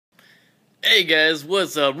Hey guys,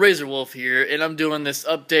 what's up? Razor Wolf here, and I'm doing this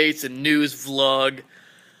updates and news vlog,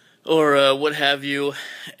 or what have you,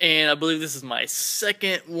 and I believe this is my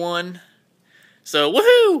second one, so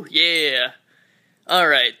woohoo! Yeah!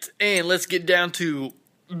 Alright, and let's get down to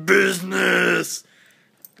business!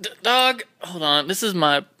 Dog, hold on, this is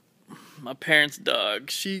my parents' dog.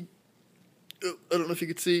 I don't know if you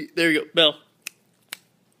can see, there you go, Belle.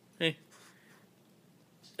 Hey.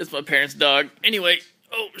 It's my parents' dog. Anyway,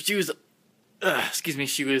 she was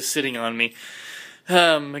sitting on me.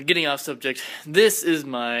 Getting off subject. This is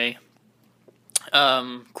my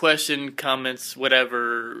question, comments,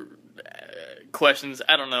 whatever questions.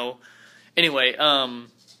 I don't know. Anyway,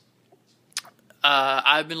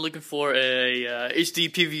 I've been looking for a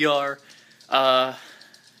HD PVR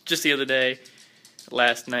just the other day,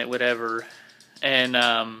 last night, whatever, and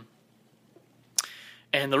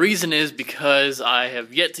the reason is because I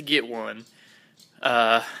have yet to get one.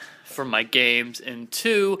 For my games, and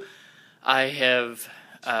two, I have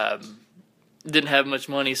didn't have much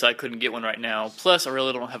money, so I couldn't get one right now. Plus, I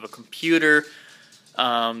really don't have a computer.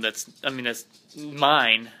 That's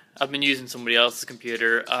mine. I've been using somebody else's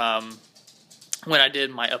computer when I did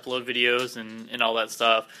my upload videos and all that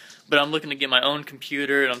stuff. But I'm looking to get my own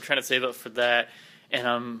computer, and I'm trying to save up for that. And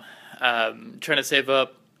I'm trying to save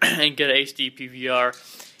up and get an HD PVR.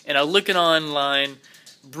 And I'm looking online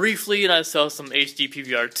briefly, and I saw some HD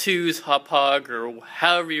PVR 2s, Hop-Hog, or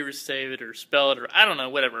however you save it or spell it, or I don't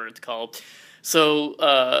know, whatever it's called. So,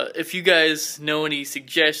 if you guys know any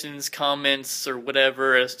suggestions, comments, or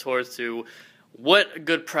whatever as towards to what a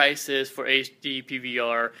good price is for HD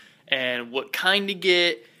PVR, and what kind to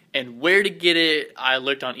get, and where to get it. I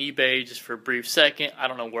looked on eBay just for a brief second. I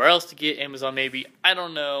don't know where else to get, Amazon maybe, I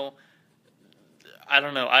don't know.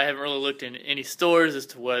 I haven't really looked in any stores as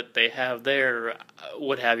to what they have there, or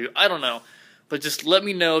what have you. I don't know. But just let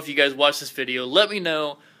me know if you guys watch this video. Let me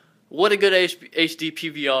know what a good HD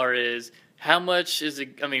PVR is. How much is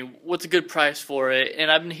it? What's a good price for it? And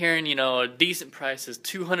I've been hearing, a decent price is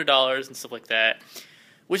 $200 and stuff like that,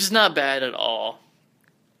 which is not bad at all.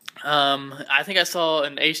 I think I saw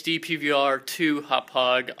an HD PVR 2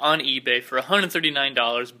 Hop-Hog on eBay for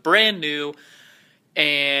 $139, brand new.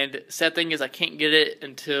 And sad thing is I can't get it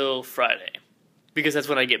until Friday, because that's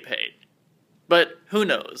when I get paid. But who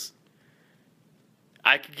knows?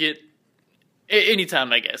 I could get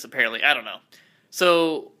anytime, I guess, apparently. I don't know.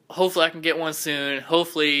 So hopefully I can get one soon.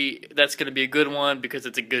 Hopefully that's going to be a good one because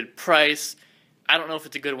it's a good price. I don't know if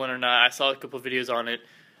it's a good one or not. I saw a couple of videos on it.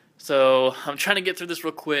 So I'm trying to get through this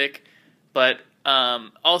real quick. But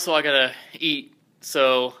also I got to eat.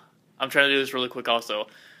 So I'm trying to do this really quick also.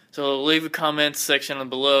 So leave a comment section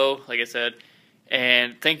below, like I said,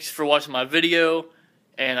 and thanks for watching my video,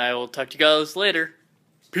 and I will talk to you guys later.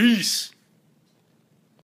 Peace!